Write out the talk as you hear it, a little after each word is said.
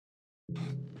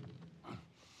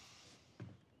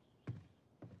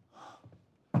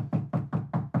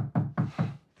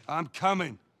I'm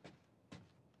coming.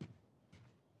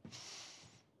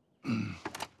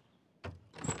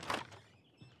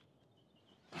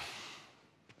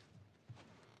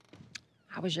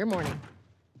 How was your morning?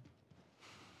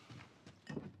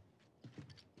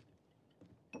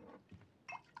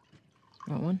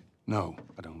 Want one? No,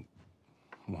 I don't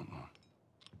want one.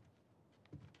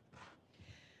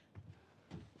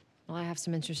 Well, I have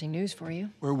some interesting news for you.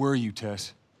 Where were you,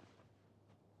 Tess?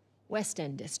 West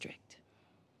End District.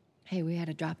 Hey, we had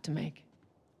a drop to make.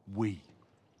 We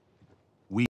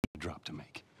had a drop to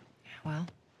make. Well,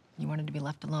 you wanted to be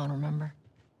left alone, remember?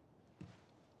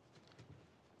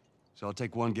 So I'll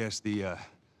take one guess. The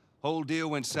whole deal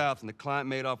went south and the client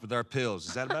made off with our pills.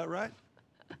 Is that about right?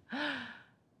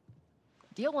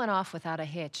 Deal went off without a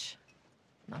hitch.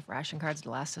 Enough ration cards to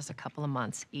last us a couple of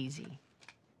months, easy.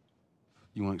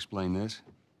 You want to explain this?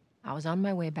 I was on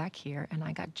my way back here, and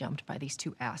I got jumped by these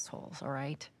two assholes, all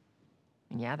right?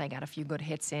 And yeah, they got a few good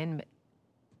hits in, but...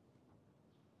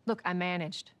 Look, I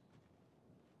managed.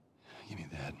 Give me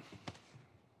that.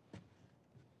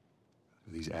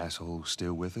 Are these assholes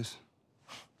still with us?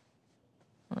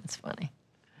 Well, that's funny.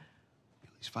 At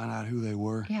least find out who they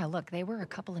were. Yeah, look, they were a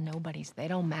couple of nobodies. They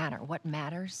don't matter. What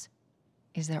matters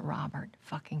is that Robert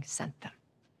fucking sent them.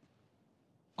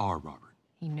 Our Robert.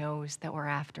 He knows that we're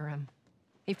after him.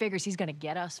 He figures he's gonna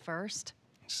get us first.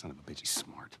 Son of a bitch, he's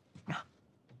smart. No.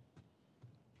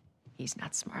 He's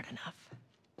not smart enough.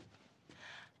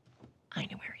 I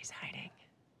know where he's hiding.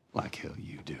 Like hell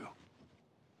you do.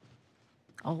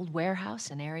 Old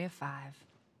warehouse in Area 5.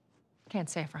 Can't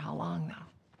say for how long, though.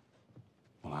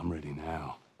 Well, I'm ready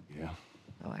now, yeah?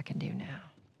 Oh, I can do now.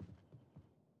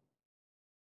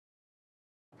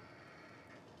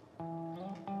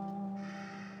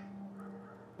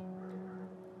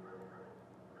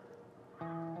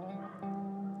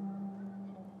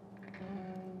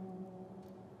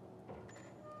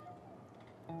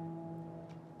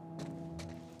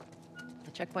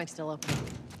 The checkpoint's still open.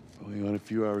 Only got a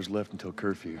few hours left until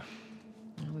curfew.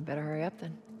 Well, we better hurry up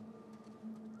then.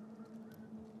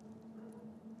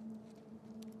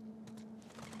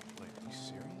 Wait, are you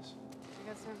serious? I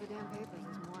got served the damn papers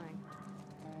this morning.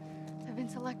 I've been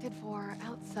selected for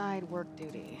outside work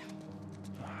duty.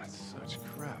 Ah, that's such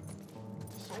crap.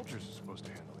 Soldiers are supposed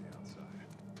to handle the outside.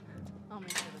 I'll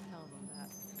make sure to tell them that.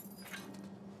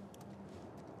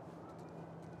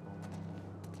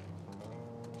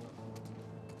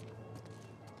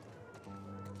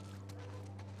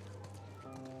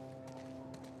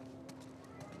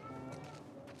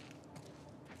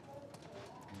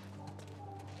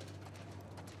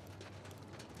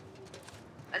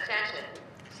 Attention.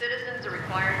 Citizens are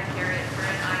required to carry a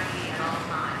current ID at all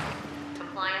times.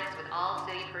 Compliance with all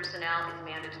city personnel is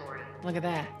mandatory. Look at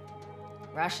that.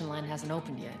 Ration line hasn't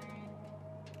opened yet.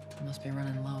 Must be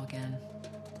running low again.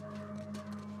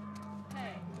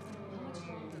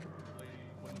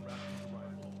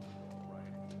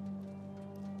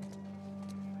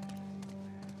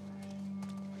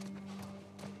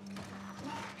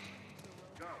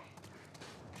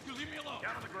 You leave me alone.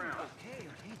 Down on the ground. Okay,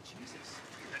 Jesus.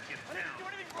 Let's get I didn't do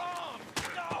down. anything wrong.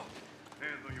 No.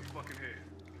 Hands on your fucking head.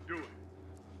 Do it.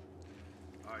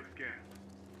 All right, scan.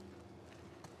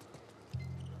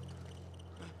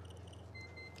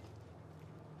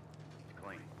 It's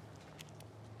clean.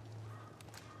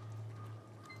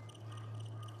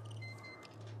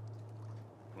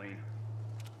 Clean.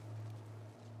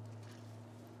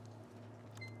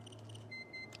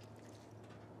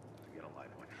 Get a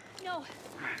live one. No.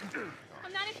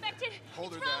 I'm not infected.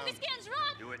 Hold it's her wrong. down. The scan's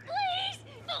wrong. Do it. Please.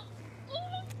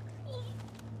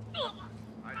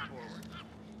 Eyes forward.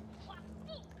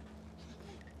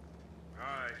 All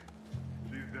right.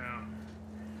 She's down.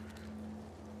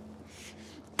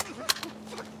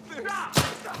 Stop!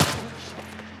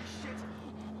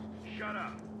 Shut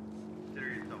up. Consider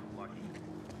yourself lucky.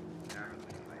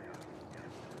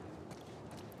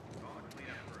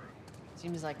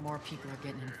 Seems like more people are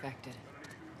getting infected.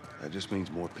 That just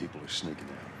means more people are sneaking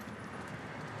out.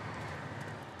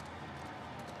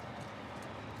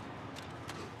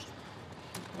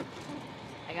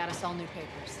 I got us all new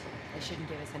papers. They shouldn't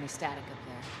give us any static up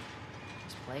there.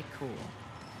 Just play cool.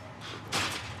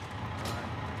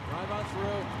 Drive on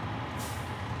through.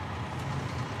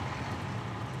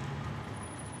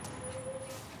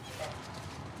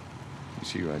 You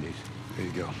see your IDs. There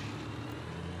you go.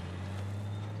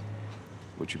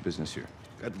 What's your business here?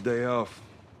 Got the day off.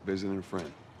 Visiting a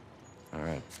friend. All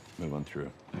right, move on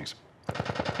through. Thanks.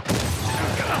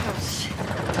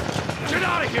 Get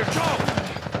out of here, go!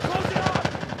 Close it up!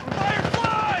 Fire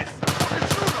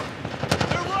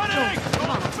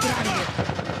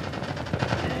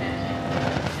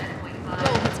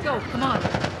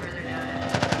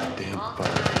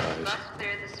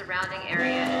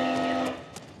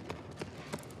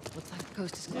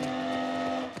coast is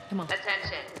clear. Come on.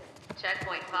 Attention.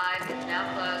 Checkpoint 5 is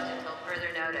now closed until further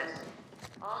notice.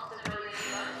 All civilian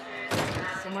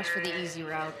buses. So much for the easy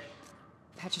route.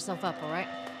 Patch yourself up, all right?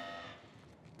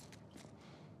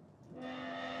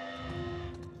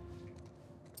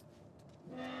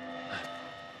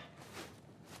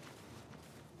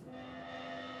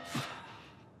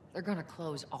 They're gonna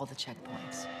close all the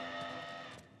checkpoints.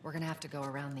 We're gonna have to go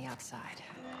around the outside.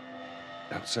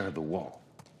 Outside the wall.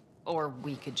 Or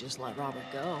we could just let Robert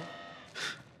go.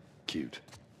 Cute.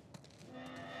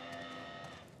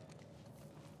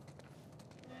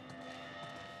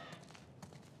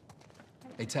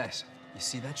 Hey, Tess, you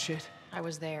see that shit? I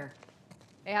was there.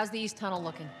 Hey, how's the east tunnel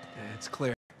looking? Yeah, it's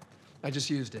clear. I just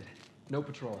used it. No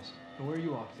patrols. And where are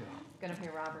you off to? Gonna pay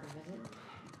Robert a visit.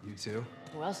 You too?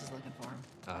 Who else is looking for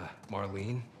him?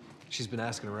 Marlene. She's been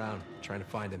asking around, trying to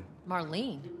find him.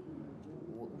 Marlene?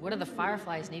 What do the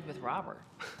Fireflies need with Robert?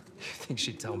 You think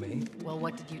she'd tell me? Well,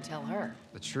 what did you tell her?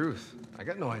 The truth. I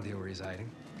got no idea where he's hiding.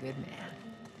 Good man.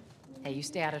 Hey, you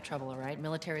stay out of trouble, all right?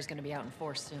 Military's gonna be out in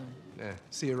force soon. Yeah,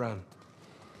 see you around.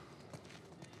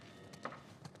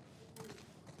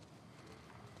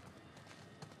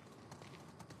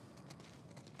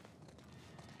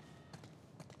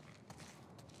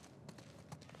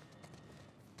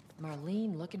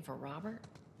 Marlene looking for Robert?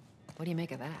 What do you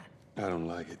make of that? I don't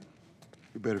like it.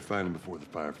 We better find him before the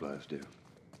Fireflies do.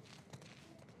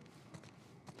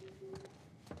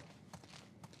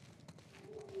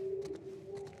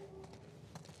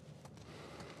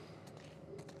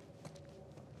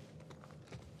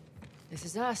 This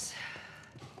is us.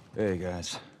 Hey,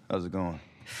 guys. How's it going?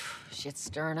 Shit's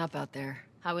stirring up out there.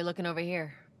 How we looking over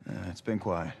here? It's been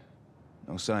quiet.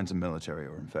 No signs of military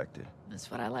or infected. That's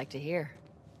what I like to hear.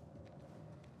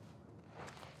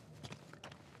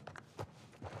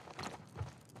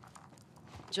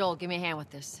 Joel, give me a hand with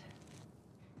this.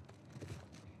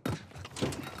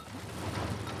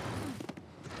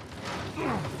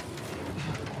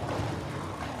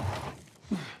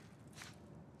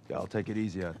 Y'all take it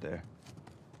easy out there.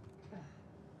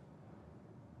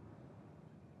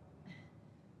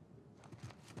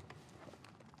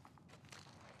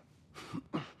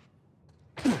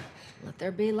 Let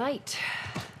there be light.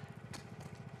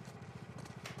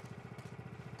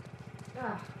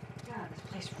 Oh, God,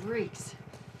 this place reeks.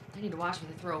 I need to watch what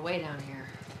they throw away down here.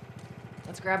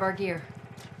 Let's grab our gear.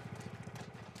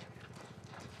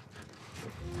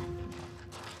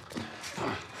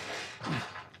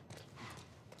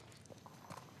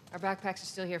 Our backpacks are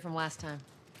still here from last time.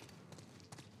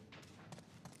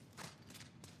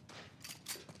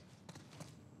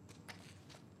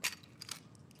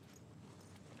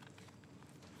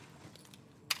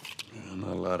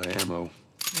 Not a lot of ammo.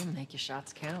 You'll make your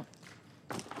shots count.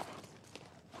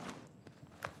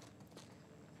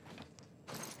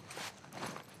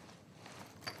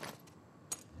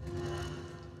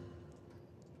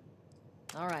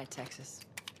 All right, Texas.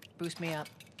 Boost me up.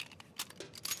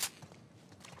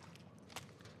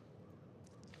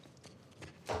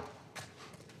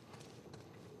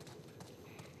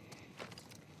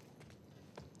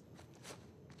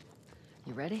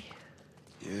 You ready?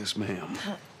 Yes, ma'am.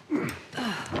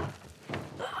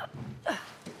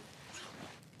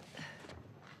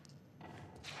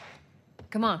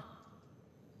 Come on.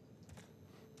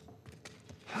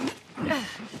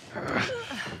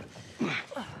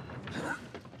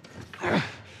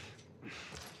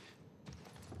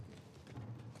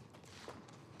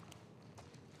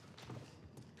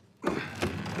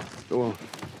 Go on.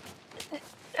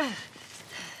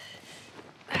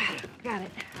 Got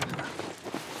it.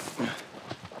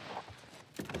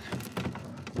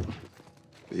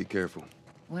 Be careful.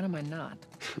 When am I not?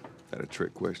 That a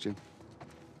trick question?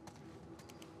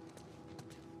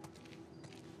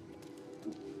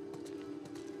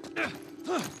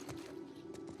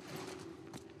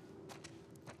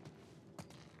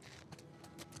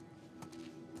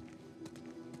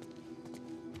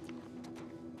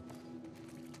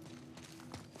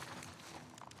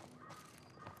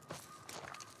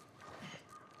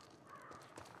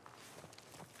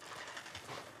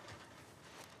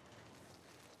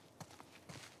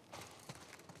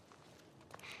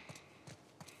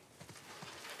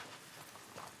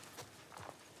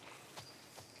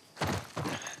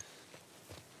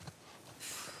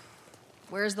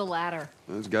 Where's the ladder?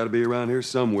 Well, it's got to be around here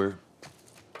somewhere.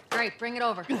 Great, bring it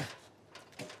over.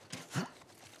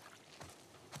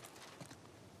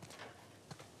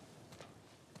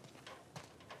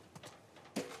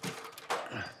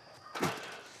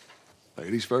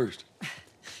 Ladies first.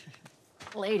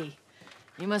 Lady,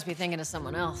 you must be thinking of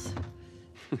someone else.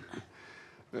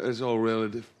 That's all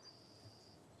relative.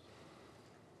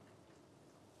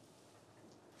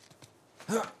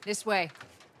 This way.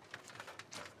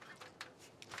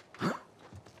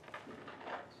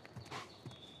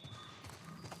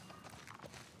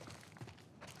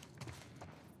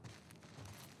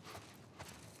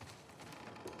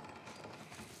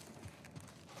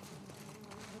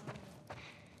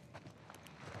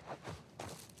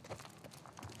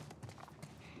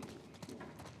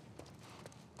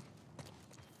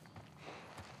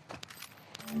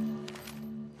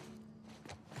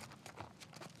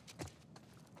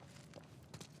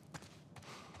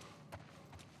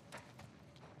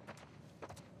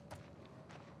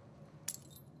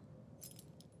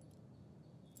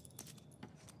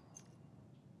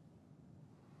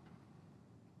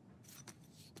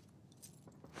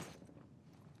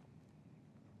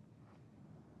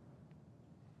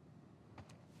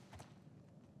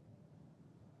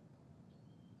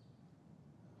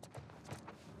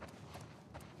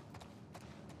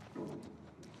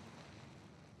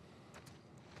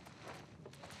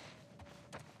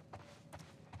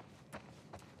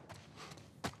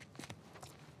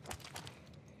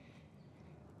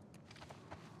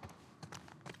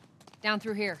 Down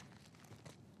through here.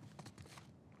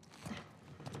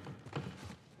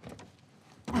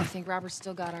 You think Robert's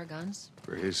still got our guns?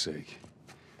 For his sake,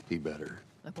 he better.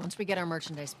 Look, once we get our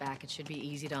merchandise back, it should be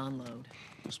easy to unload.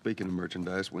 Well, speaking of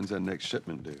merchandise, when's that next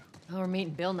shipment due? Oh, we're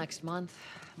meeting Bill next month.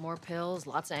 More pills,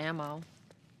 lots of ammo.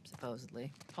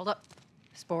 Supposedly. Hold up.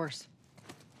 Spores.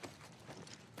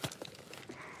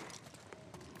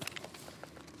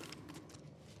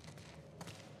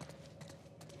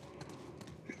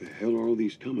 Where the hell are all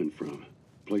these coming from?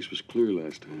 The place was clear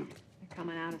last time. They're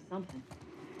coming out of something.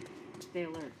 Stay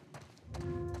alert.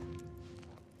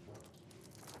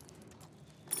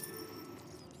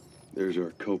 There's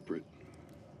our culprit.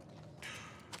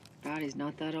 Body's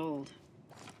not that old.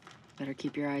 Better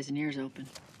keep your eyes and ears open.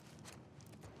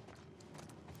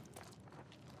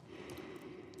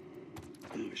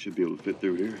 I should be able to fit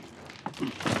through here.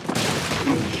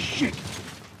 Oh, shit!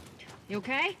 You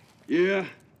okay? Yeah.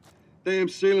 Damn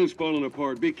ceiling's falling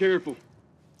apart. Be careful.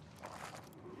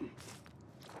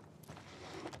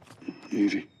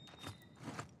 Easy.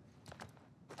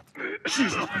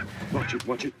 Jesus! Watch it,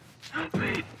 watch it. Help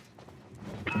me.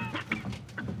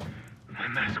 My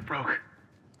mask broke.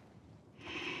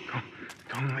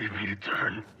 Don't leave me to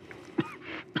turn.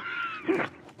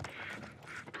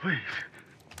 Please.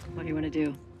 What do you want to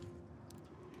do?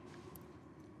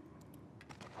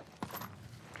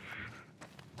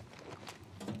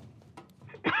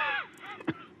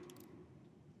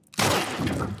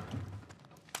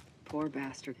 Poor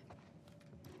bastard.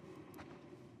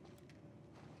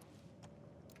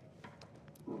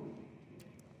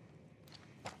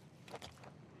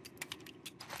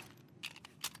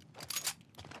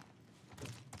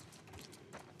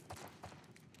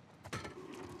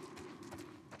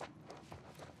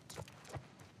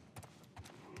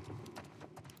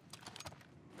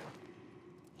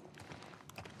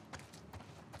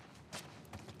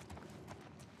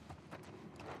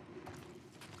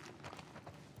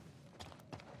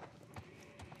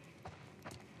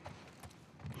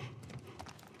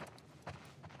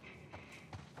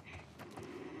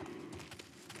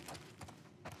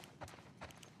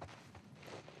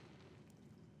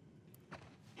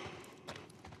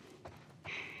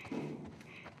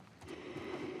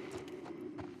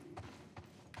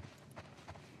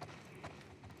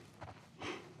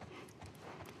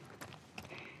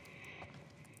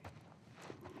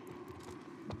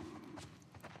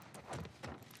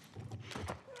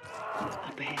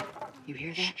 Up ahead. You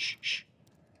hear that? Shh, shh.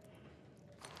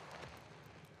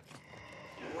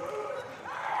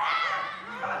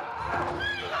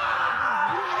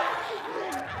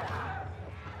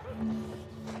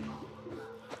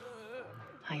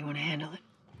 How you want to handle it?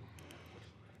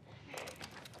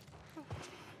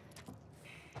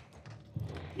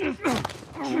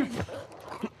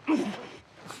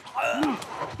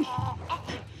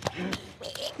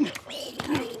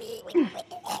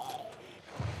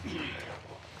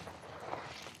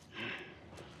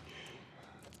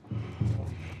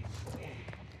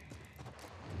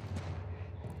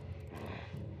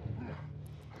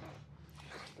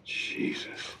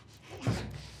 Jesus.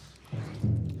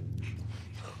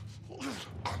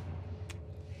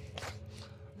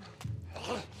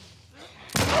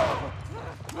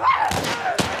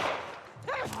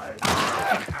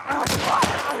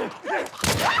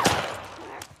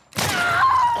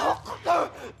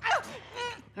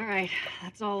 All right,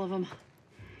 that's all of them.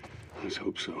 Let's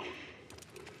hope so.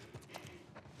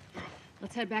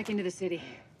 Let's head back into the city.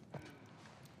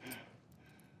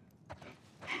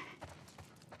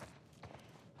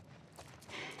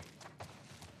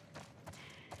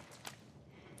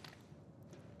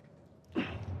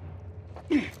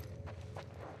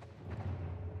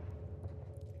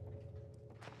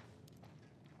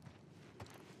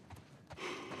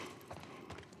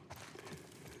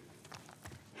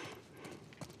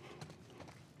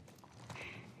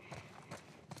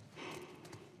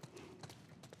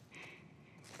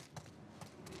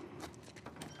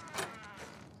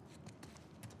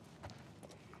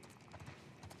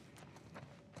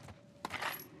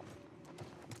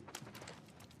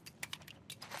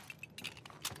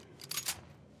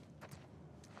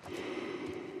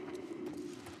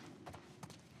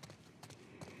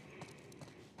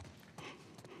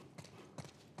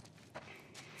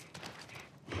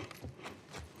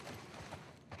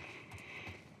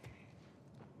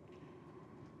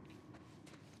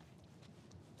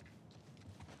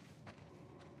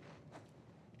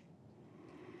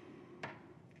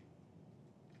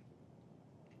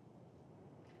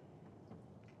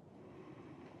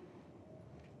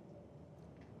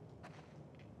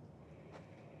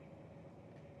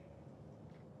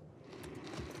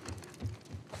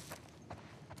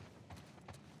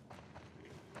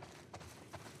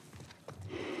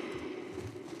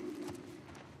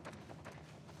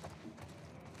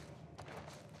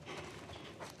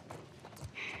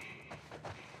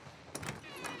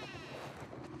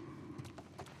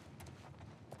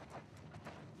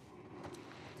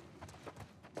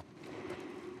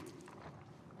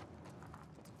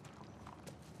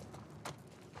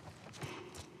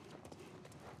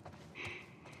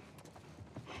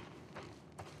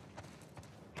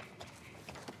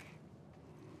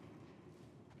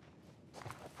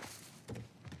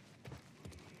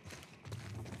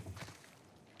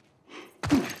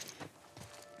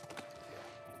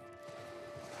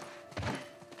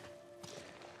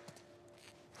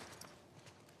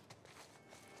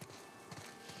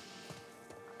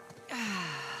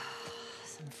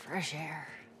 Some fresh air.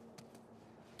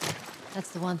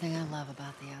 That's the one thing I love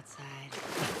about the outside.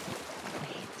 I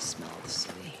hate the smell of the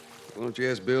city. Why don't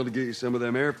you ask Bill to get you some of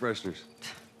them air fresheners?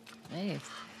 Hey, if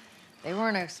they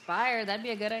weren't expired, that'd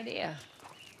be a good idea.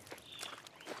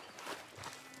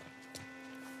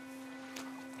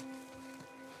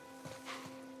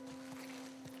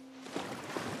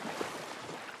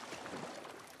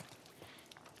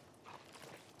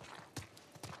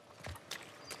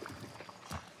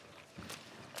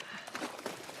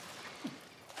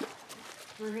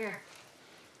 We're here.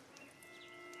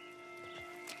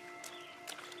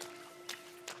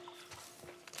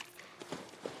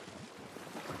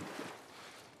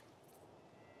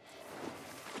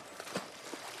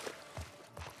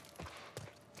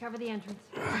 Cover the entrance.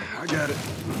 I got it.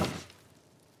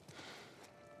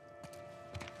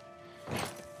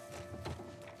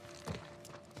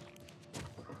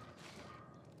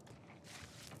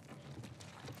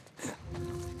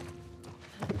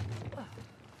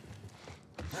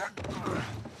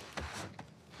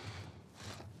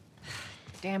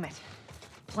 Damn it.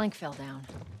 Plank fell down.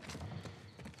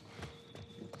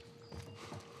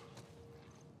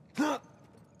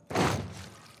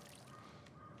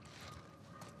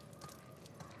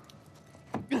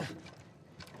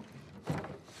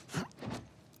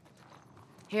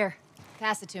 Here,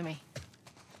 pass it to me.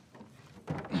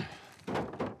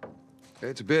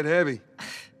 It's a bit heavy.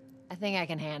 I think I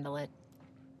can handle it.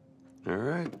 All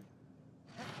right.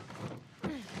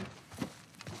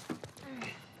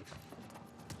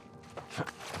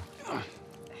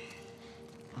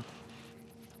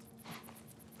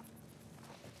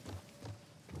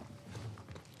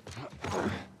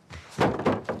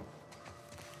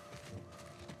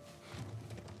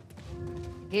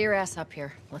 Get your ass up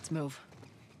here. Let's move.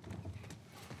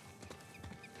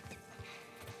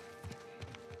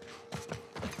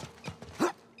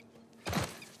 Let's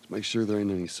make sure there ain't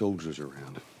any soldiers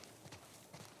around.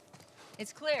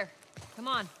 It's clear. Come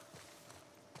on.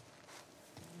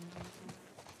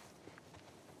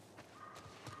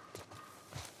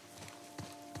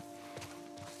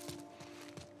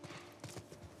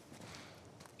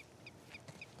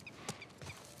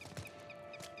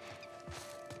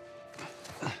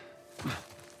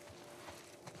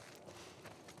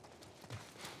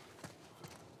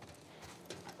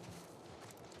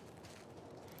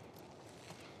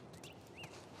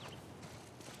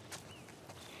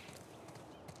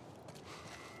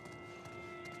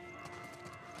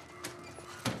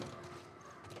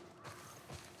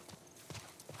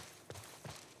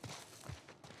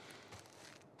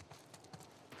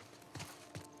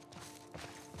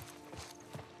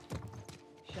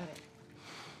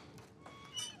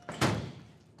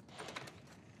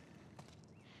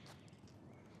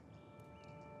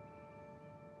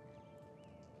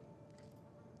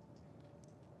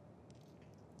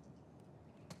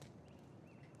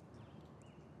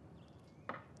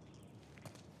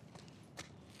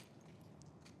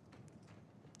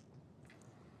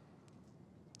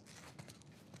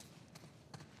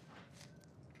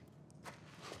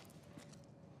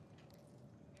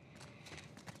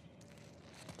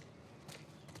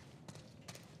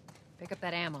 Pick up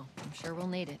that ammo. I'm sure we'll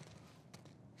need it.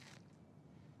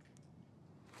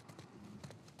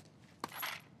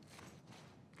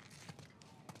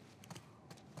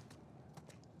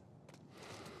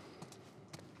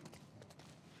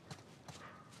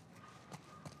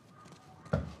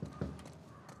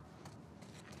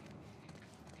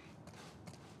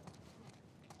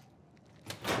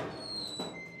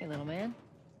 Hey, little man.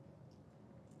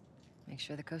 Make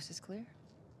sure the coast is clear.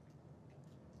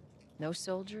 No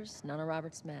soldiers, none of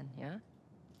Robert's men, yeah?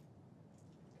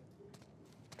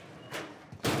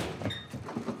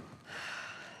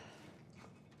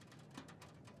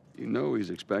 You know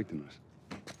he's expecting us.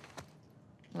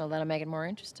 Well, that'll make it more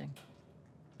interesting.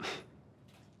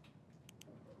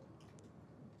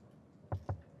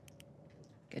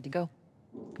 Good to go.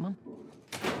 Come on.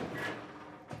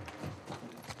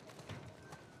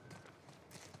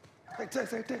 Hey,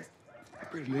 Tess, hey, Tess.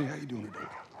 Pretty lady, how you doing today?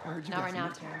 I heard you Not got right some-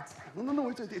 now, Terrence. No,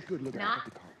 it's good. Look, Not I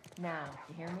the car. now.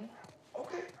 You hear me?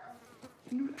 Okay.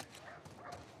 You knew that.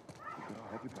 I'll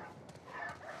help you back.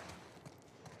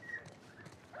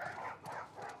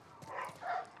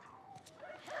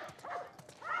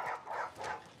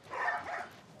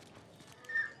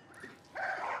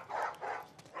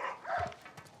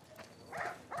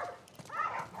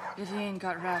 If you ain't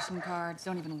got ration cards,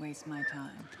 don't even waste my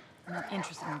time. I'm not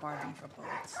interested in bargaining for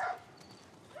bullets.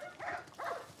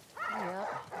 Hurry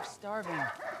up, we're starving.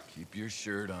 Keep your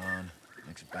shirt on.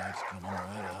 Next batch coming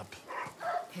right up.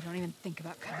 Hey, don't even think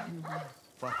about cutting in line.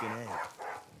 Fucking A.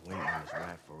 Waiting on this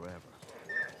rat forever.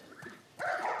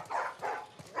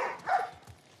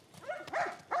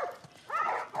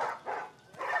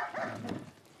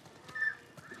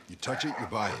 You touch it, you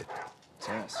buy it.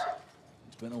 Tess,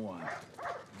 it's been a while.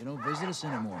 You don't visit us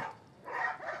anymore.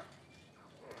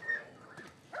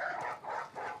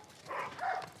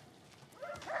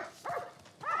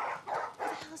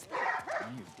 What the hell's that? None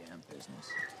of your damn business.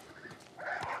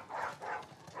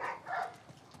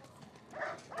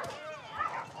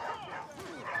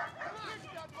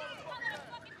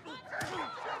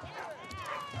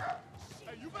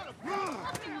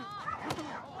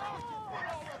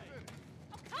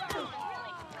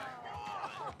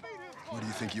 Where do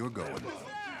you think you're going?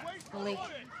 Malik,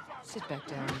 sit back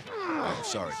down. Oh,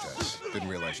 sorry, Tess. Didn't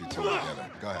realize you two were together.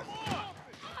 Go ahead.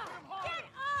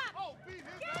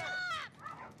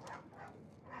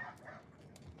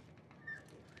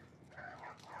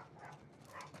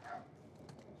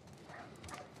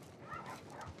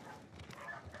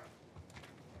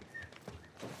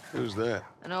 Who's that?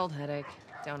 An old headache.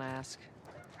 Don't ask.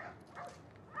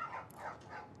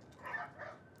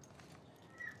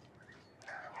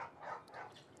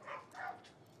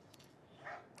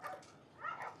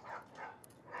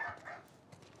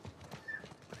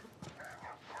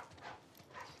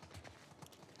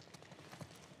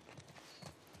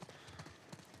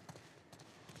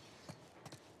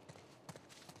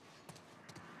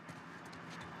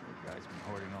 The guy's been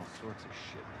hoarding all sorts of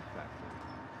shit in the factory.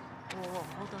 Whoa,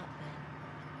 hold up, man.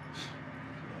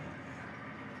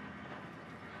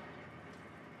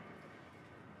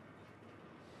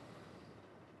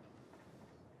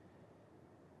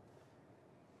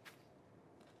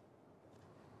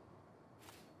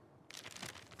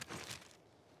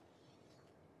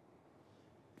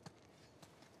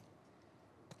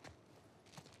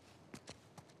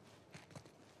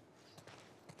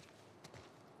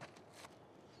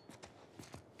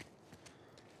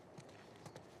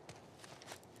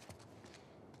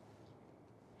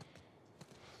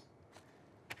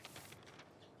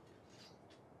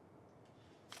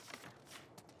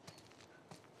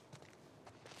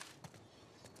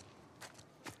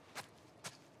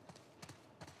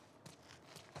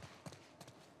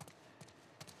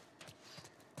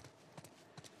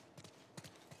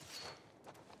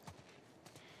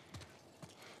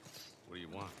 What do you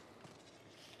want?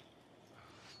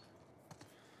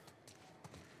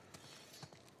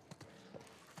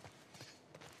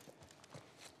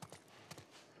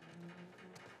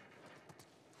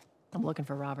 I'm looking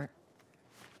for Robert.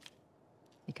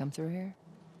 You come through here?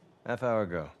 Half hour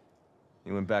ago.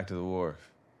 He went back to the wharf.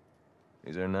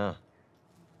 He's there now.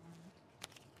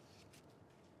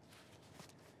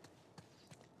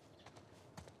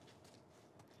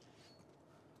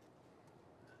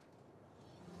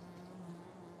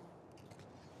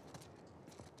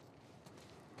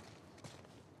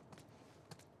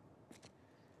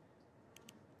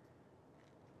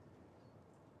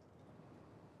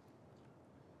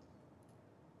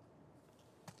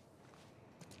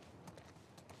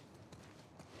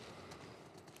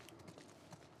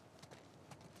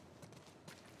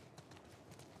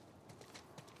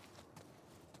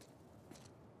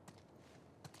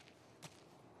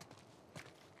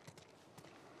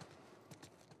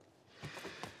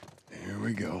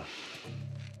 we go.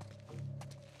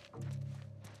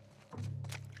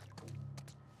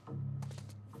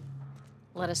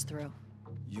 Let us through.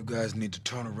 You guys need to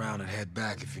turn around and head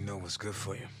back if you know what's good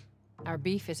for you. Our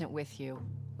beef isn't with you.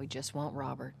 We just want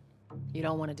Robert. You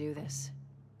don't want to do this.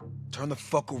 Turn the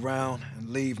fuck around and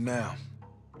leave now.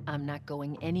 I'm not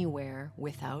going anywhere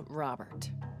without Robert.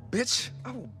 Bitch,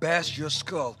 I will bash your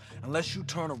skull unless you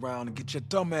turn around and get your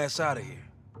dumb ass out of here.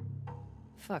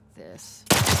 Fuck this.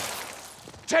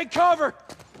 Take cover!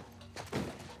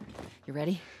 You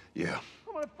ready? Yeah.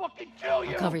 I'm gonna fucking kill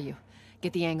you! I'll cover you.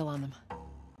 Get the angle on them.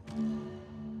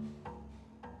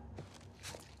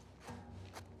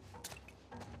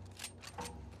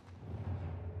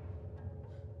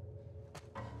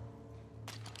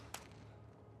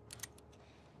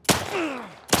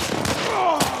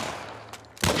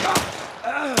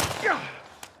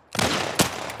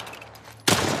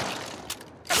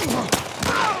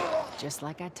 Just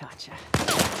like I taught you.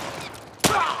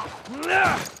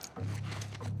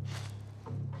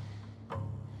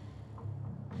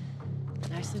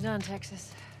 Nicely done,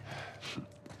 Texas.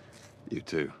 You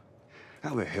too.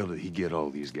 How the hell did he get all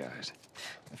these guys?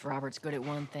 If Robert's good at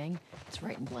one thing, it's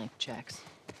writing blank checks.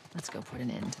 Let's go put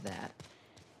an end to that.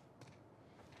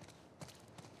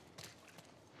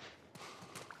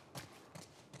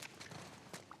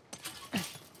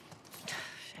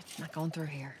 Shit, not going through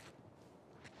here.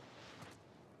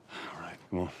 All right,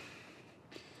 come on.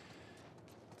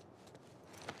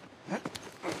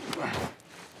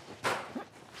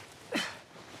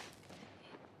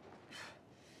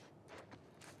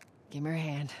 Give me your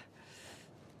hand.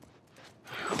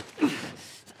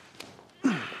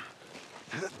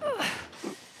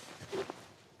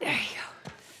 There you go.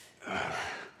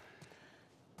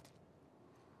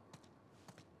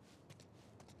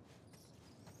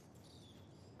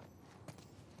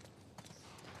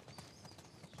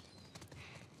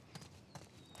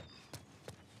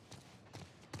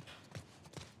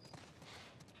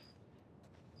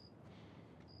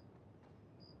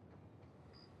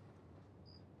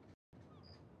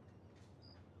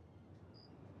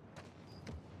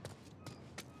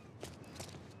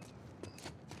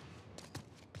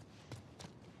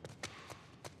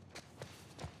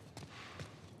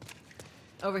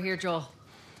 Over here, Joel.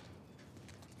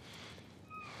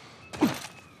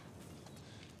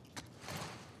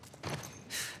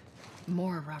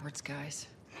 More of Robert's guys.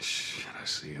 Shit, I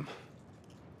see him.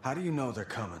 How do you know they're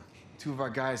coming? 2 of our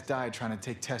guys died trying to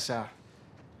take Tess out.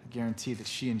 I guarantee that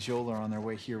she and Joel are on their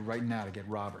way here right now to get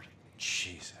Robert.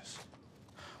 Jesus.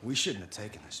 We shouldn't have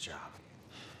taken this job.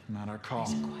 Not our call.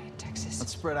 Nice and quiet, Texas.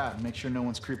 Let's spread out and make sure no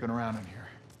one's creeping around in here.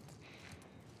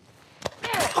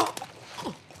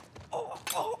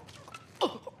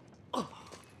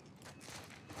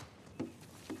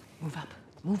 Move up.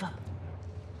 Move up.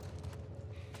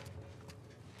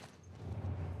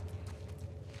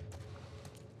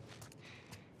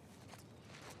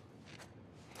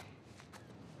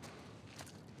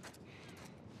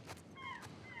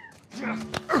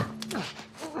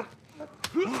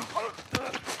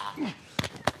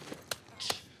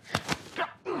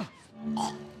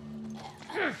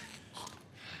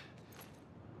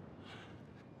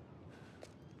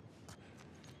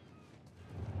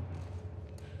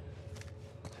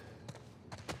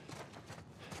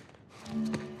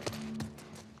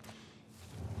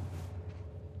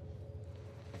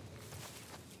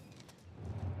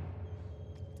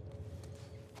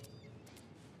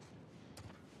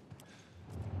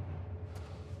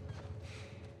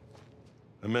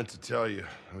 I meant to tell you,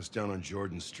 I was down on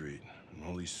Jordan Street, and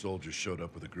all these soldiers showed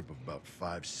up with a group of about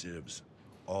 5 civs,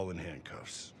 all in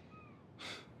handcuffs.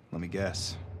 Let me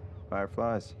guess.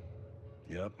 Fireflies?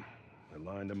 Yep. I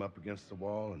lined them up against the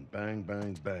wall, and bang,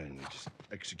 bang, bang. They just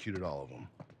executed all of them.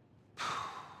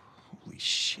 Holy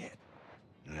shit.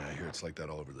 Yeah, I hear it's like that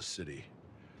all over the city.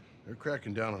 They're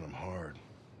cracking down on them hard.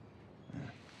 Yeah,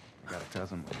 I got a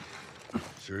cousin.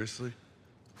 Seriously?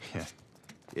 Yeah.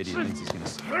 Idiot thinks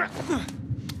he's gonna...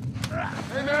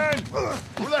 Hey, man! Where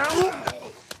the hell?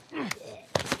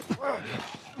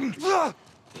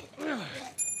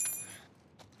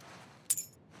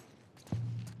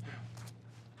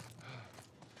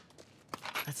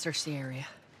 Let's search the area.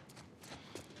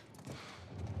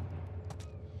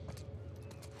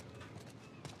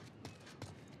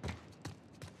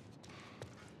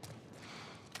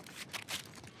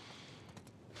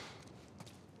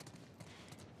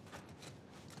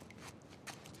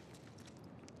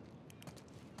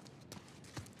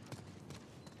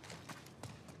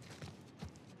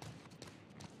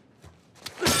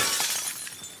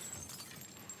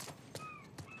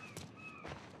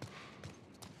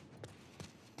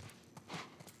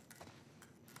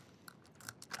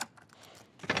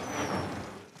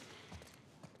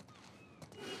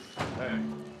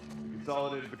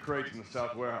 consolidated the crates in the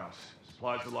south warehouse.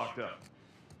 Supplies are locked up.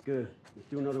 Good. Let's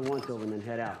do another once-over and then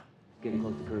head out. It's getting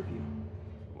close to curfew.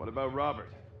 What about Robert?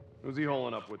 Who's he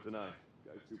holing up with tonight?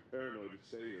 Guy's too paranoid to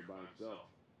stay here by himself.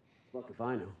 Fuck if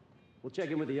I know. We'll check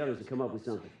in with the others and come up with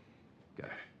something. Okay.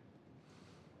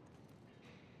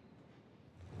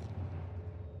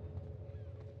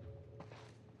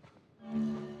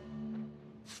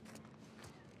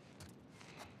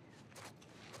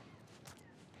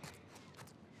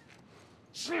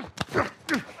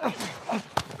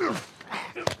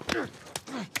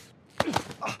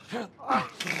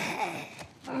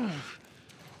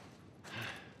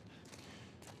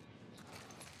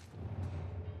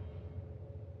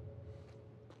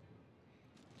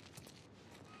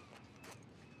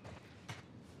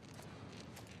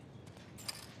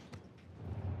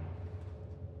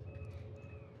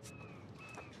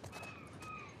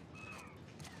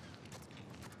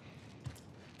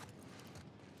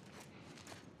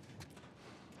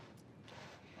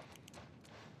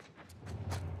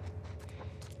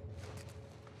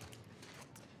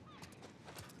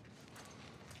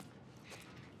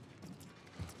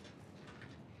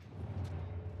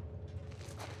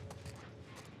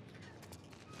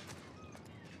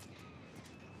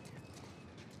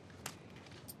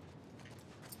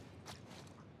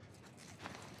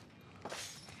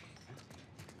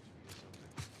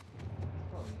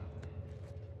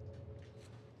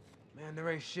 Man, there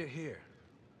ain't shit here.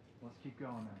 Let's keep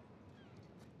going then.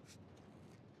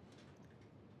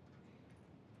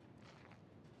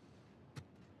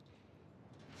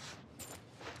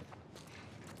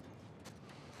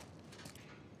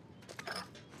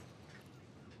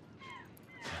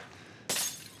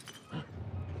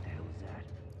 What the hell is that?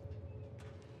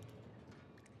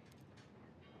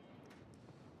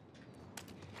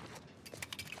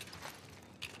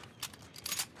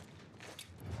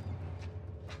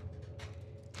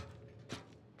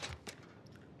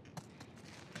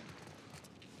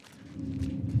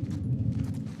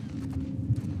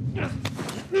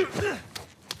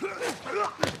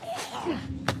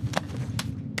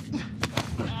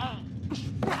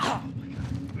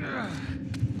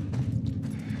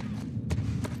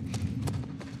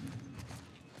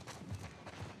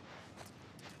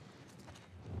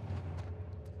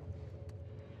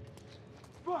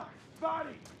 Fuck!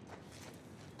 Body!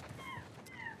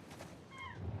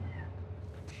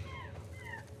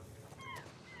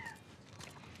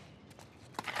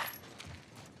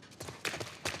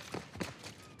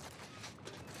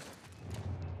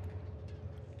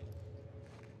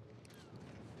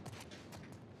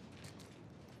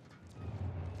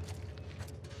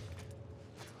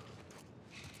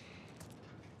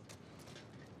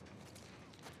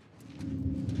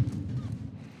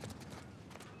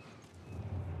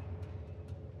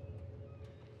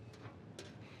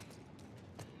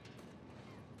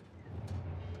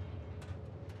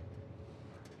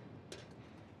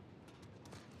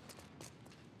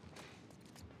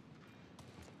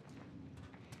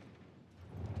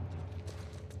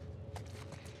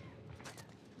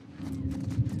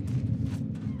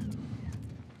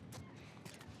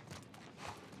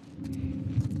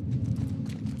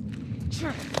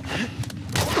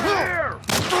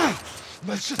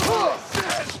 Let's just...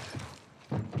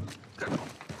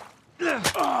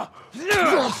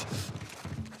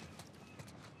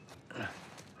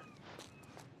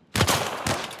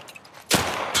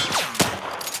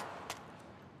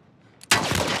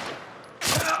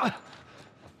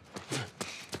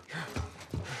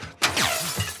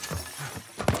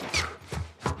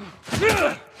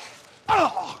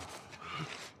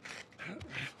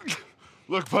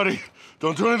 Look, buddy,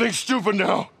 don't do anything stupid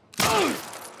now.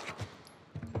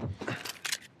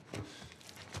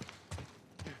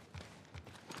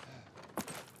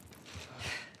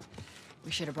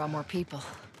 We should have brought more people.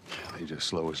 They just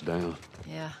slow us down.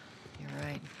 Yeah, you're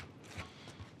right.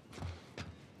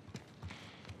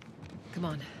 Come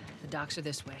on, the docks are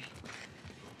this way.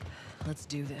 Let's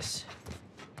do this.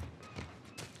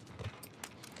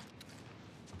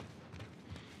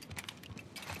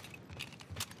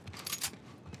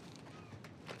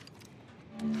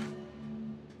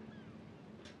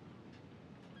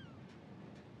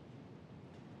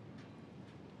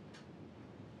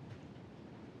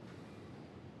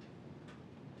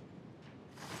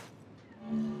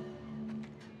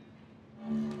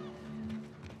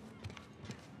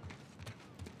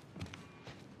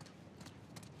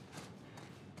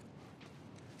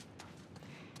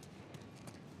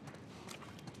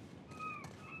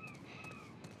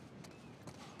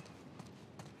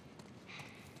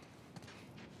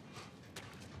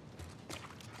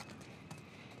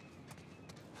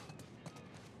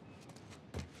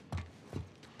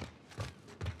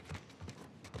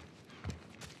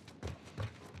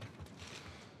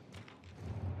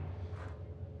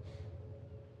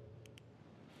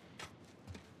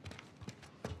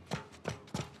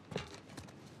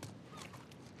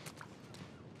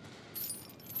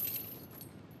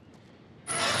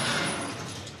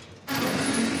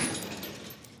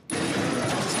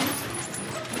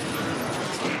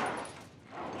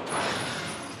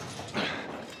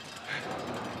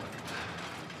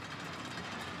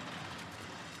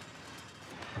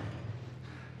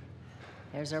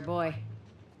 There's our boy.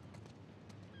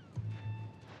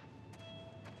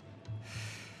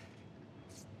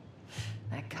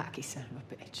 That cocky son of a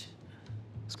bitch.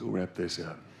 Let's go wrap this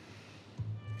up.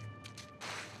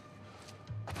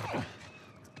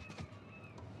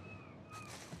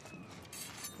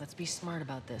 Let's be smart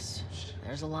about this.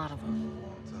 There's a lot of them.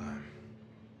 Long time.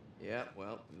 Yeah,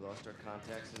 well, we lost our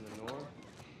contacts in the north,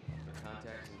 our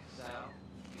contacts in the south.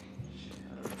 Shit,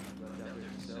 I don't know if you left out there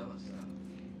to sell us stuff.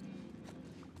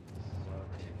 This is why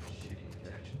we're taking shitty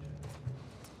protection.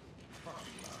 Fuck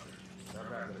you, Robert. That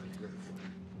guy better be good for you.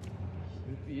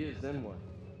 If he is, then what?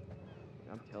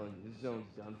 I'm telling you, this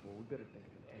zone's done for. We better think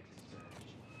of an exit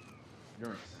strategy.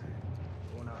 You're insane.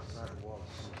 Going outside the wall is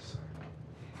suicide.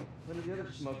 Let the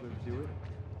other smugglers do it.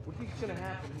 What do you think's gonna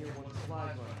happen here once the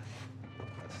flies run out?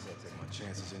 I'd still take my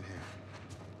chances in here.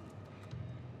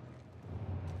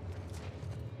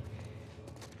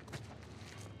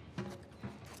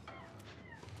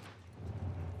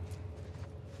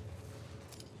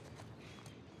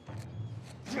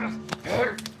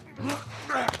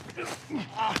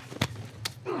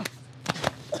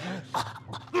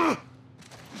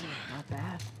 Not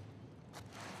bad.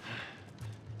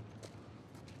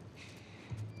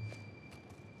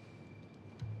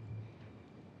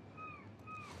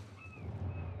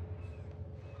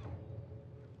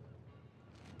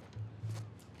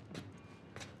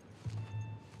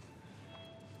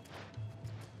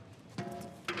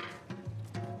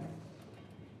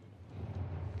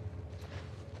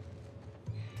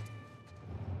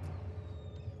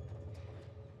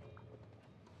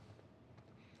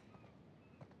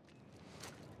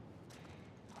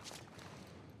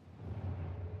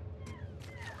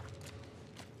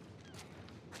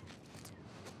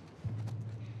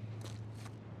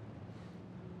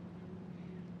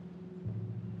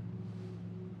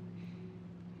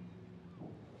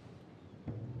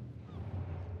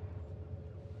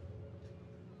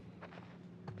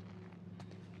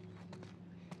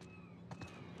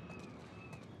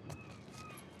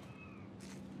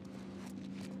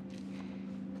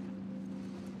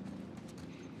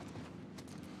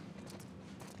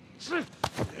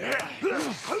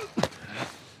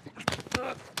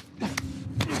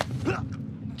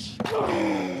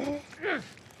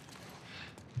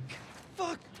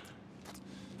 Fuck!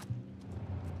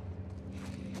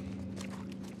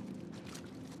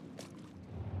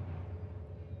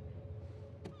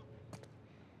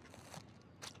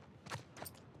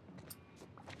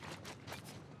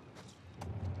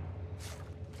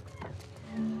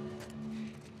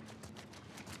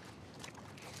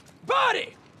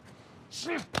 Body!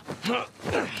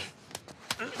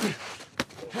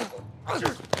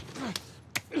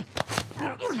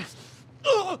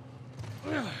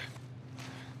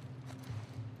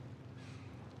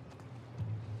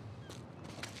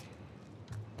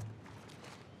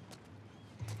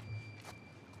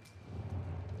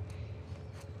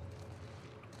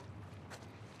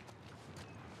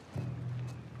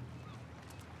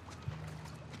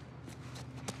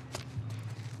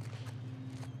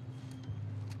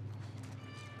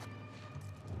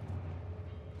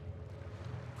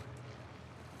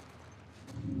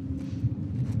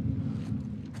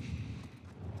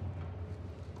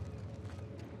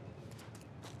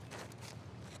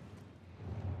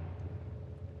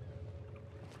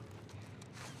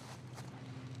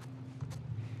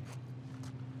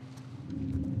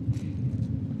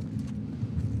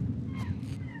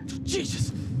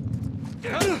 Jesus!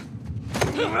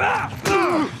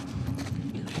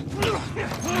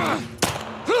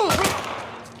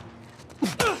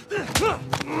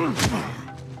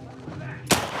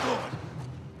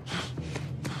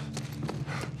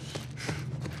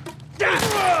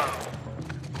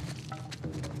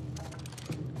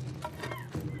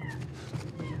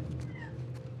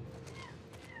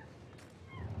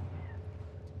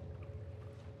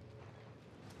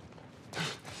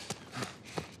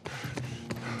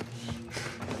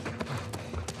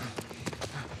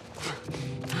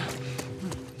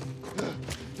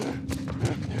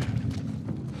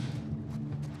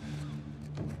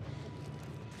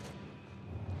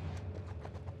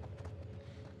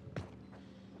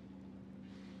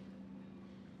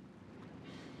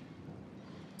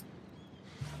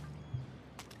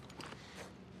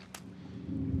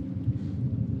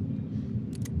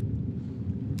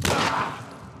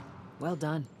 Well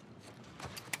done.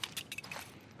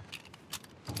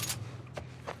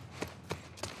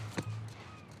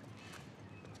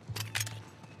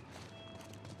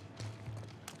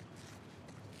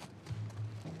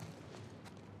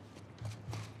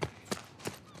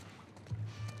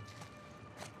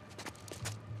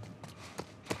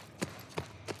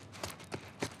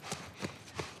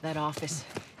 that office.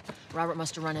 Robert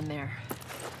must have run in there.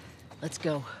 Let's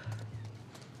go.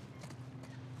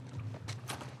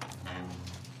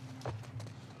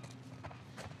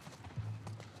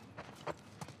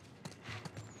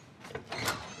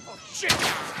 Oh, shit!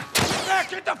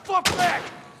 Get the fuck back!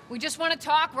 We just want to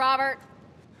talk, Robert.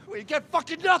 We got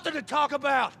fucking nothing to talk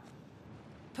about!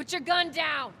 Put your gun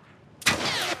down!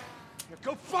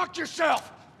 Go fuck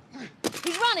yourself!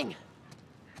 He's running!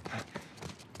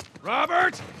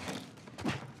 Robert!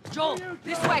 Joel,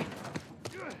 this way!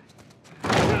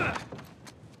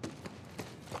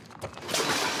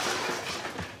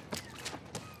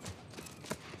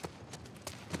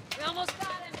 We almost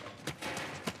got him!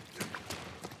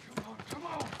 Come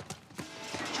on!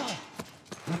 Joel!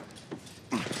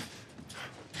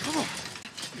 Come on!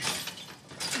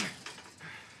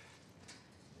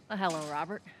 Oh, hello,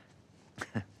 Robert.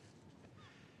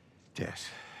 Tess.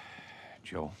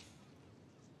 Joel.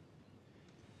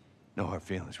 No hard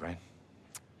feelings, right?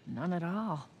 None at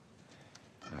all.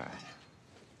 All right.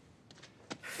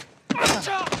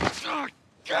 Oh,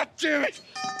 God damn it!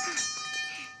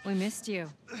 We missed you.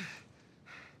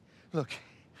 Look,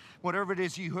 whatever it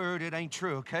is you heard, it ain't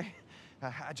true, okay?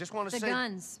 I just want to say... The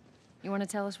guns. You want to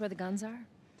tell us where the guns are?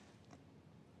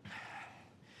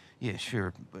 Yeah,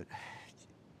 sure, but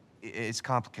it's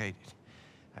complicated.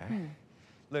 All right?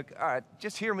 Look, all right,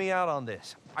 just hear me out on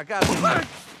this. I got...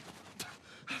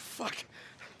 Fuck.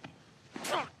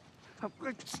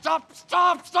 Stop!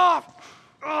 Stop! Stop!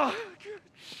 Oh.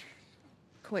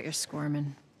 Quit your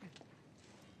squirming.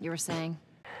 You were saying?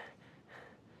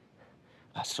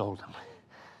 I sold them.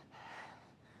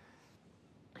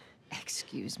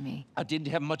 Excuse me. I didn't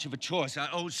have much of a choice. I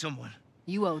owed someone.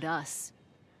 You owed us.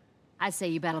 I'd say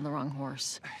you bet on the wrong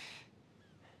horse.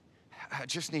 I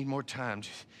just need more time.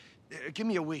 Just, give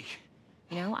me a week.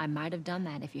 You know, I might have done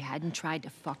that if you hadn't tried to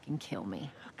fucking kill me.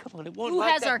 Come on, it won't Who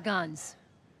like has that. our guns?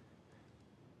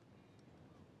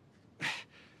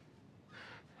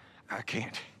 I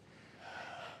can't.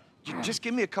 Just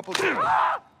give me a couple days.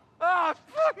 Ah,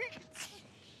 fuck!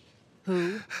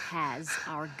 Who has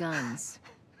our guns?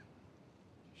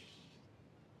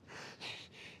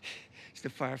 It's the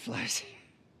Fireflies.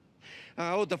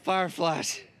 I owed the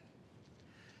Fireflies.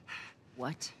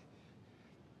 What?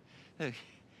 Look,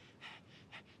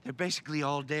 they're basically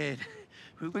all dead.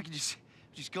 We can just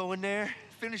go in there,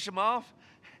 finish them off.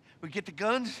 We get the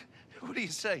guns. What do you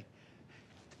say?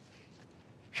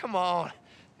 Come on.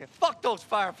 Yeah, fuck those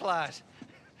Fireflies.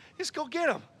 Just go get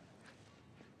them.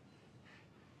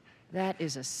 That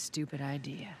is a stupid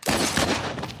idea.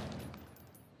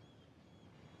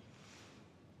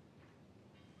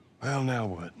 Well, now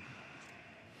what?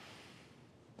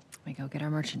 We go get our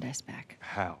merchandise back.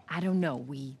 How? I don't know.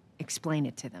 We explain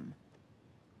it to them.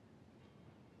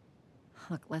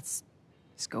 Look, let's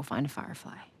go find a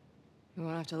Firefly. You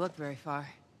won't have to look very far.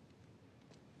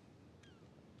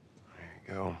 There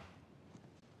you go.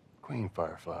 Queen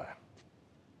Firefly.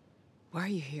 Why are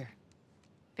you here?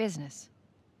 Business.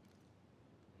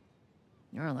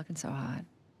 You aren't looking so hot.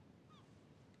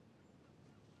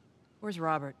 Where's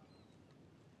Robert?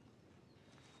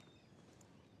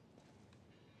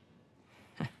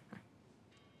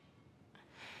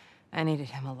 I needed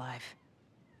him alive.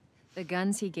 The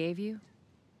guns he gave you,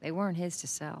 they weren't his to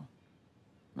sell.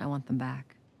 I want them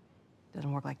back. Doesn't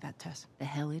work like that, Tess. The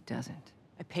hell it doesn't.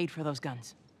 I paid for those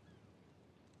guns.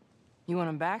 You want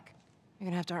them back? You're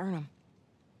gonna have to earn them.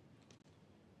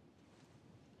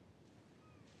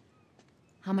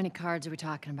 How many cards are we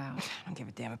talking about? I don't give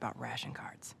a damn about ration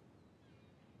cards.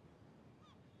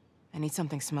 I need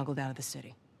something smuggled out of the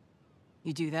city.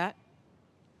 You do that,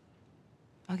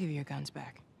 I'll give you your guns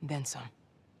back, and then some.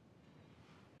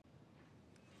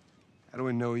 How do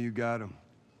we know you got them?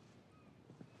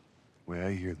 Well,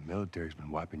 I hear the military's been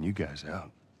wiping you guys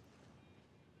out.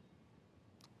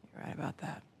 You're right about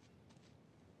that.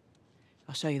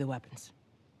 I'll show you the weapons.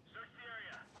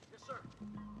 Yes, sir.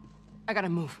 I gotta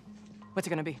move. What's it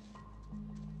gonna be?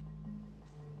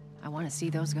 I want to see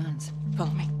those guns.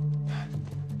 Follow me.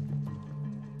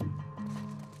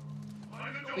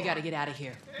 We gotta get out of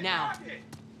here. Now.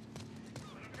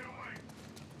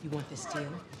 You want this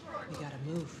deal? We gotta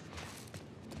move.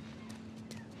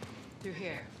 Through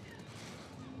here.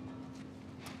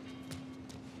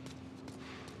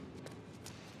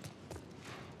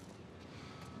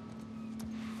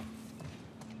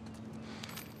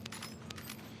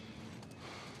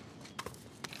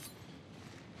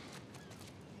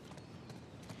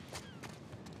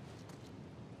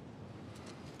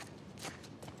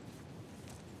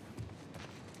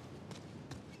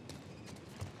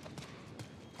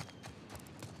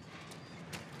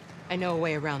 I know a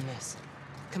way around this.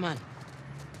 Come on.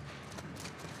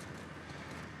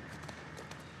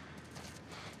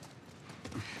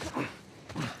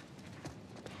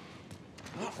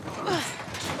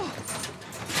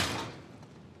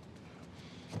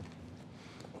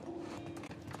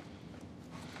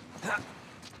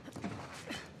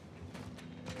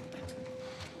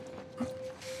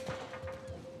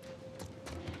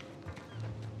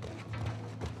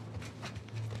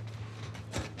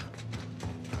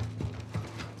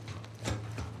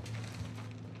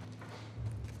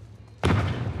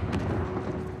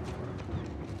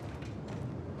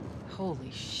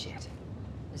 Holy shit.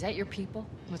 Is that your people?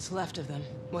 What's left of them?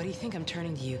 Why do you think I'm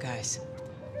turning to you guys?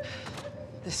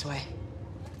 This way.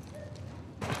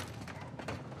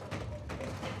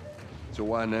 So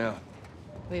why now?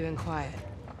 We've been quiet.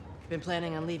 Been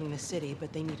planning on leaving the city,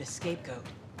 but they need a scapegoat.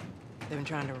 They've been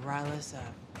trying to rile us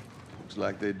up. Looks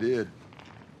like they did.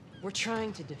 We're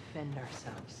trying to defend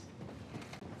ourselves.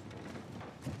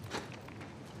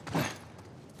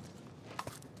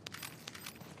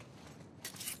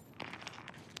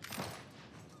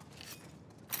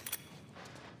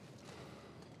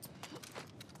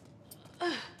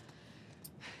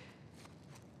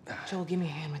 Joel, give me a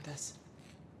hand with this.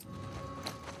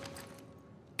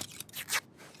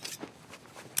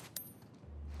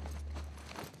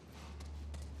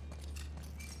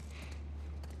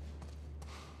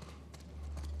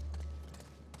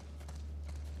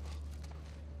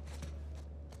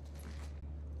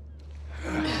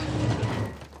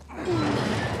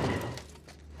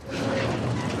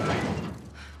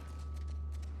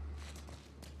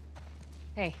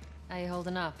 Hey, how you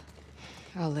holding up?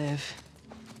 I'll live.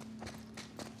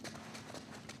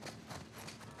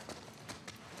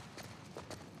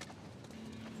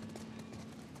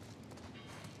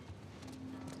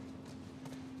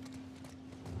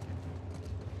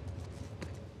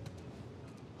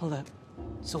 Hold up.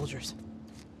 Soldiers.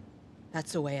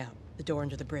 That's the way out. The door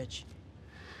under the bridge.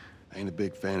 I ain't a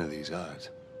big fan of these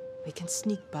odds. We can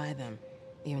sneak by them,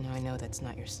 even though I know that's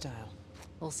not your style.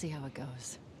 We'll see how it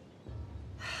goes.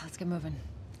 Let's get moving.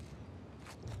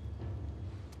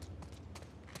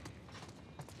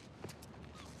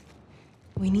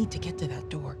 We need to get to that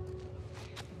door.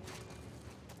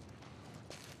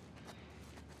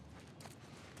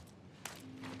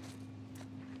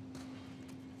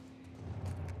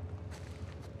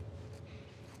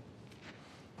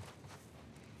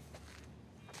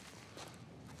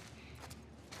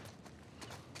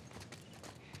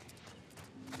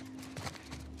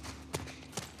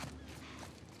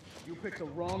 You picked the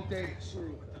wrong day to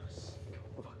screw with us.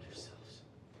 Go fuck yourselves.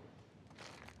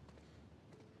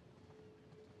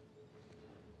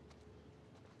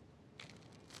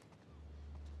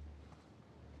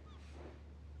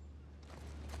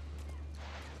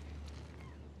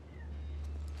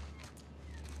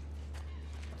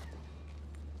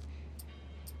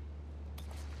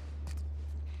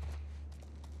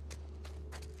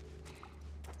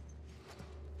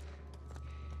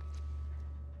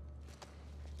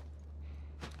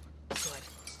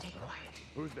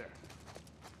 Who's there?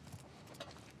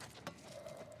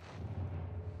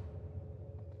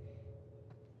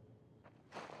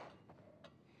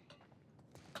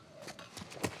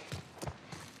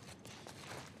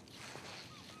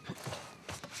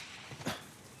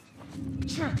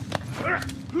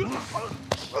 Clear.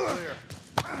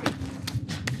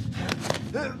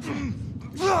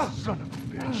 Son of a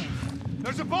bitch.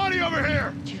 There's a body over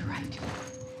here! To your right.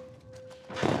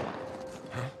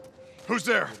 Huh? Who's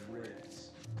there?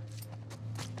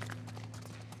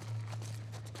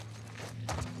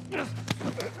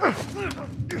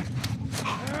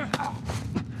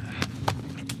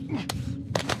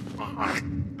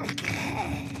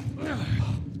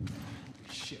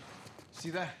 Shit. See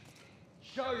that?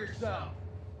 Show yourself!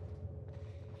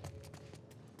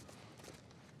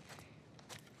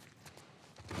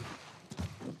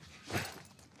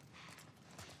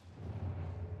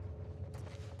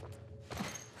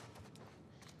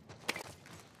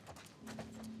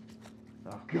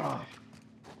 Oh, God.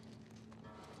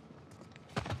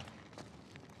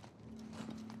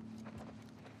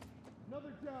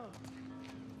 Another down.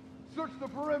 Search the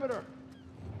perimeter.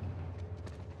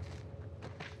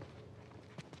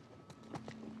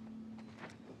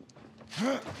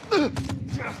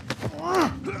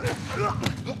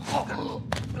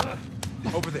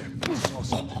 Over there.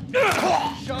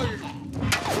 Show your...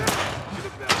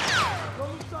 Go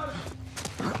inside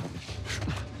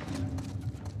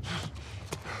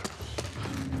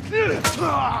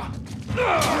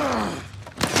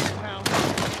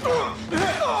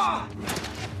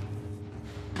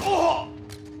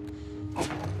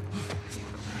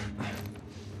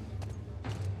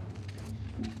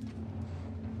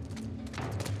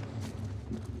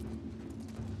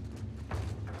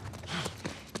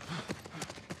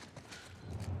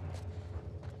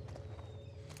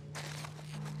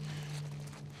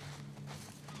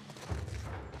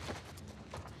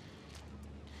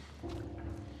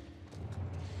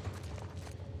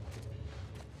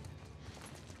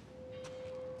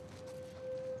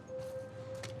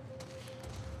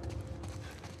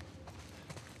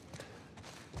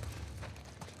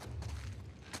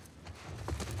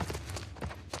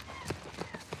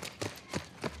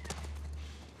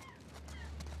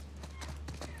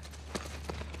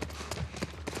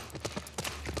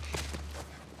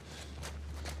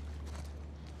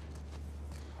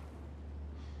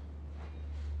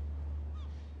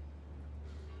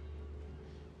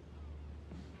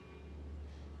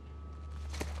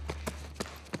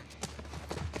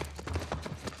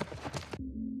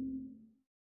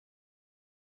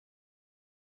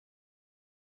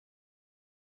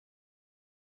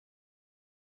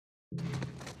Not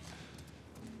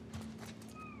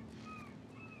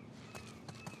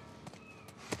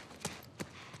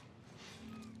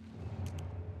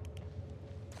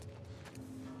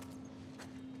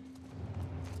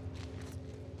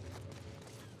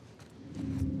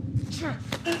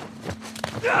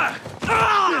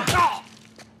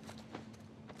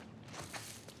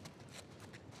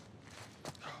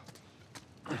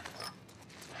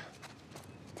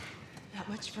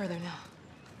much further now.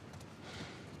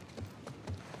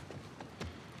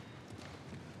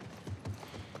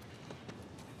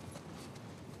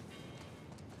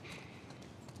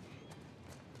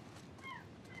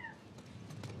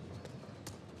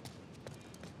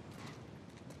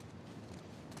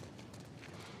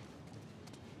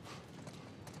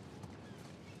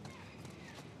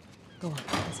 Go on,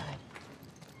 inside.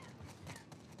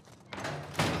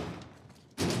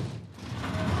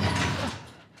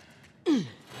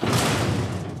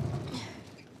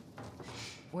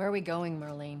 Where are we going,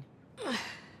 Marlene?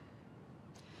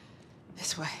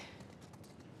 This way.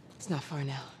 It's not far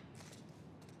now.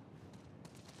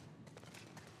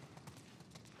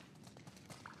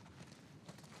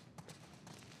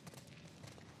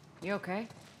 You okay?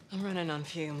 I'm running on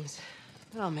fumes,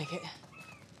 but I'll make it.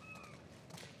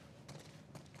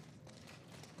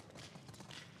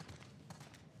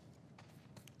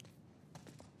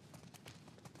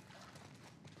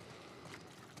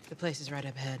 The place is right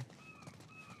up ahead.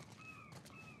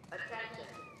 Attention.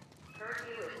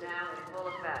 Curfew is now in full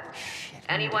effect.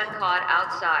 Anyone caught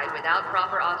outside without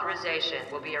proper authorization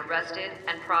will be arrested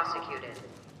and prosecuted.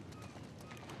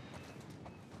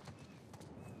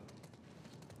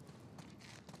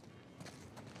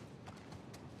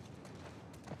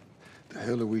 The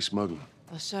hell are we smuggling?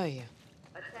 I'll show you.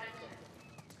 Attention.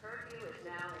 Curfew is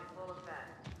now in full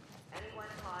effect. Anyone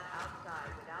caught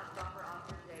outside without proper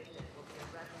authorization will be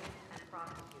arrested and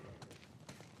prosecuted.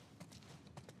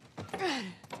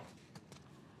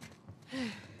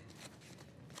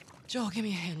 Joel, give me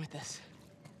a hand with this.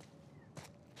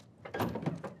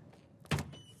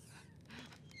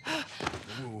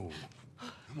 Whoa.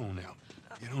 Come on now.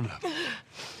 Get on up.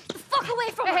 The fuck away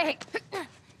from Hey!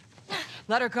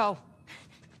 Let her go.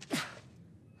 Well,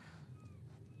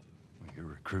 you're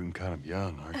recruiting kind of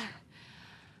young, aren't you?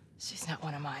 She's not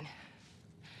one of mine.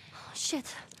 Oh,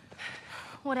 shit.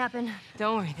 What happened?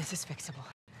 Don't worry, this is fixable.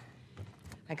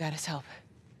 I got his help.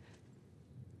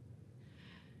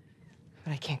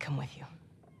 But I can't come with you.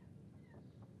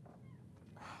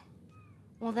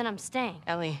 Well, then I'm staying.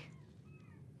 Ellie,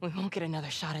 we won't get another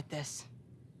shot at this.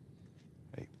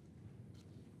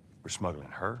 We're smuggling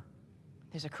her?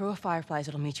 There's a crew of Fireflies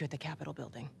that'll meet you at the Capitol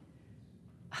building.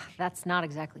 That's not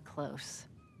exactly close.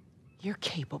 You're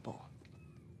capable.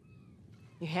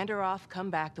 You hand her off, come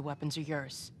back, the weapons are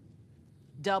yours.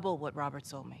 Double what Robert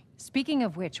sold me. Speaking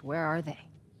of which, where are they?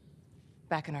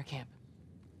 Back in our camp.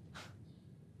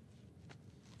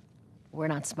 We're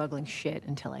not smuggling shit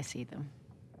until I see them.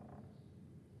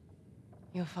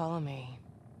 You'll follow me.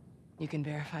 You can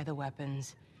verify the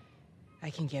weapons. I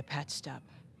can get patched up.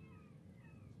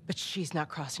 But she's not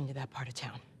crossing to that part of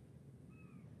town.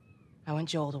 I want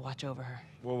Joel to watch over her.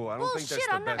 Whoa, I don't Well, think that's shit,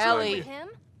 the I'm not best going Ellie. with him.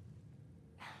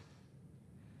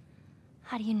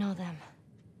 How do you know them?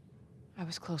 I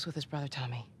was close with his brother,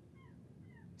 Tommy.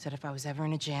 Said if I was ever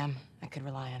in a jam, I could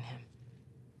rely on him.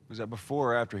 Was that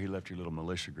before or after he left your little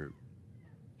militia group?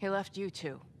 He left you,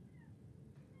 too.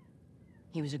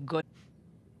 He was a good...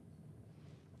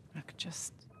 I could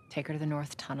just take her to the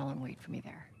North Tunnel and wait for me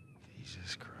there.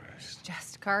 Jesus Christ.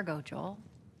 Just cargo, Joel.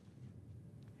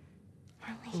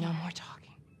 No more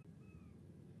talking.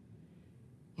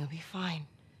 You'll be fine.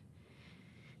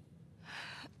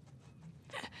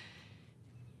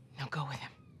 Now go with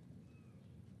him.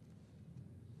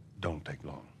 Don't take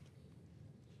long.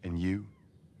 And you,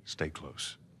 stay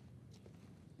close.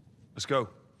 Let's go.